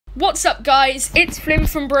What's up guys, it's Flynn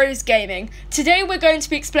from Bros Gaming. Today we're going to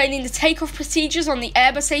be explaining the takeoff procedures on the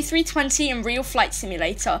Airbus A320 in Real Flight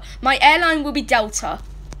Simulator. My airline will be Delta.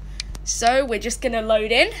 So we're just going to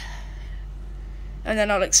load in and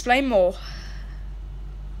then I'll explain more.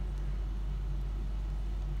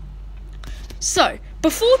 So,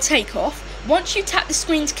 before takeoff, once you tap the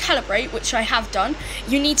screen to calibrate, which I have done,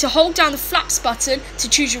 you need to hold down the flaps button to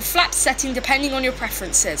choose your flap setting depending on your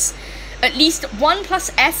preferences. At least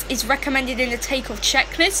 1+F is recommended in the takeoff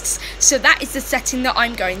checklists, so that is the setting that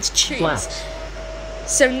I'm going to choose. Flaps.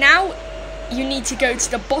 So now you need to go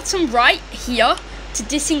to the bottom right here to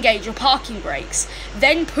disengage your parking brakes.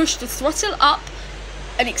 Then push the throttle up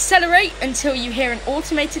and accelerate until you hear an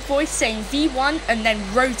automated voice saying V1 and then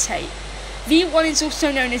rotate. V1 is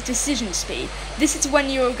also known as decision speed. This is when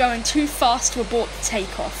you are going too fast to abort the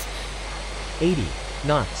takeoff. 80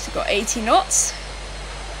 knots. So we've got 80 knots.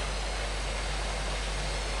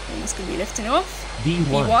 And it's going to be lifting off.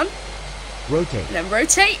 V1. Rotate. And then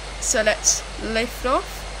rotate. So let's lift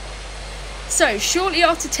off. So shortly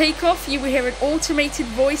after takeoff, you will hear an automated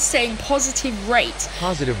voice saying positive rate.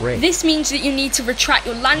 Positive rate. This means that you need to retract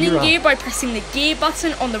your landing Gear up. gear by pressing the gear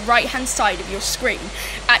button on the right hand side of your screen.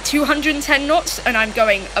 At 210 knots, and I'm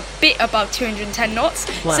going a bit above 210 knots,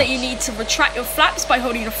 Flaps. so you need to retract your flaps by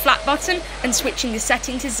holding the flap button and switching the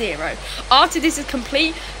setting to 0. After this is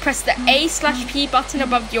complete, press the A/P button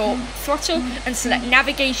above your throttle and select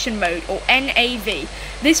navigation mode, or NAV.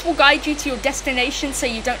 This will guide you to your destination so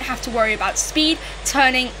you don't have to worry about speed,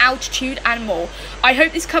 turning, altitude and more. I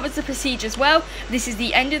hope this covers the procedures well. This is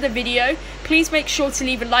the end of the video. Please make sure to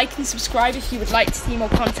leave a like and subscribe if you would like to see more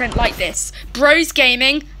content like this. Bros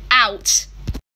Gaming, out.